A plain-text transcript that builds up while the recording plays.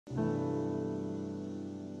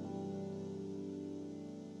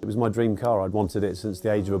It was my dream car. I'd wanted it since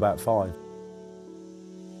the age of about 5.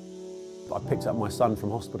 I picked up my son from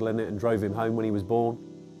hospital in it and drove him home when he was born.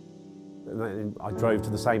 And then I drove to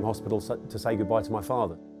the same hospital to say goodbye to my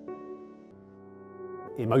father.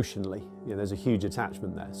 Emotionally, there's a huge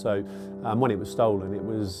attachment there. So when it was stolen, it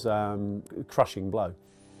was a crushing blow.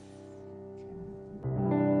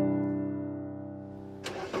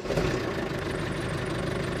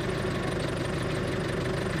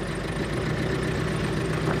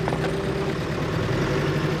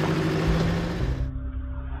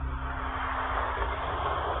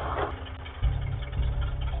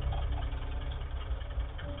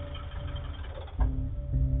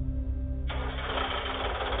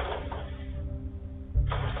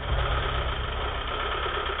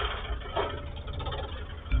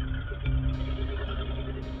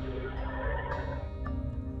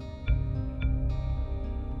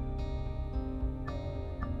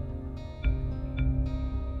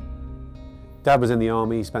 Dad was in the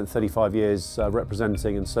army. He spent 35 years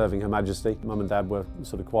representing and serving Her Majesty. Mum and Dad were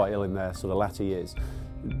sort of quite ill in their sort of latter years.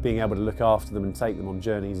 Being able to look after them and take them on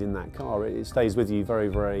journeys in that car, it stays with you very,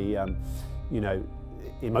 very,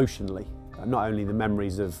 emotionally. Not only the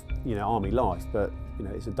memories of, army life, but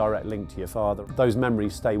it's a direct link to your father. Those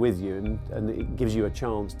memories stay with you, and it gives you a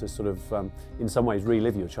chance to sort of, in some ways,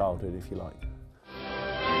 relive your childhood, if you like.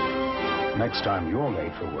 Next time you're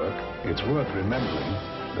late for work, it's worth remembering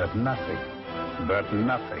that nothing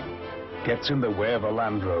gets in the way of a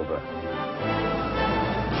Land Rover.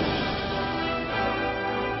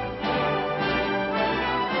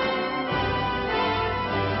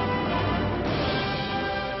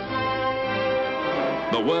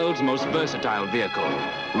 The world's most versatile vehicle,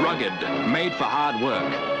 rugged, made for hard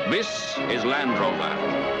work. This is Land Rover,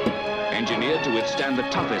 engineered to withstand the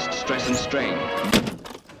toughest stress and strain.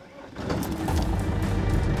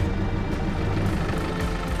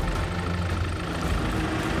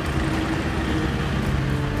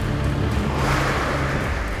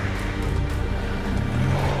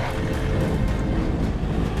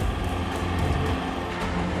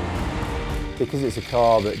 Because it's a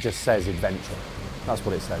car that just says adventure. That's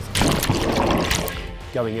what it says.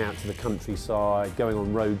 Going out to the countryside, going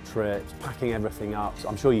on road trips, packing everything up.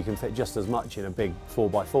 I'm sure you can fit just as much in a big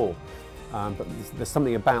 4x4, but there's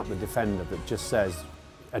something about the Defender that just says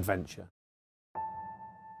adventure.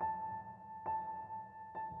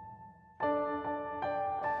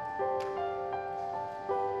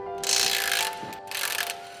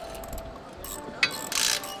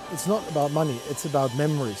 It's not about money, it's about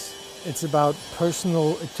memories. It's about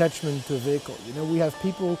personal attachment to a vehicle. We have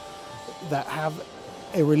people that have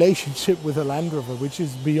a relationship with a Land Rover which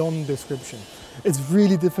is beyond description. It's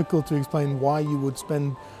really difficult to explain why you would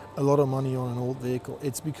spend a lot of money on an old vehicle.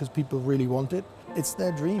 It's because people really want it. It's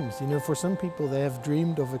their dreams. For some people, they have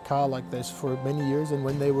dreamed of a car like this for many years, and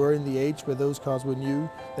when they were in the age where those cars were new,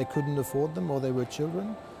 they couldn't afford them or they were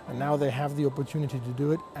children, and now they have the opportunity to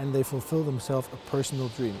do it and they fulfill themselves a personal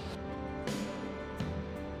dream.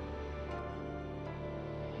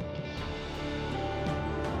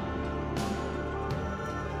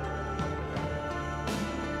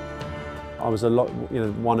 I was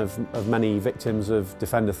one of many victims of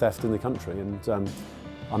Defender theft in the country, and I'm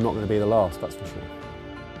not going to be the last, that's for sure.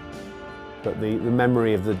 But the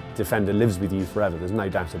memory of the Defender lives with you forever, there's no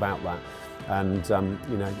doubt about that. And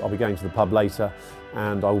I'll be going to the pub later,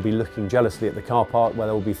 and I will be looking jealously at the car park where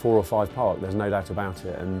there will be 4 or 5 parked, there's no doubt about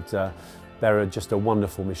it. And they're just a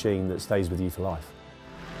wonderful machine that stays with you for life.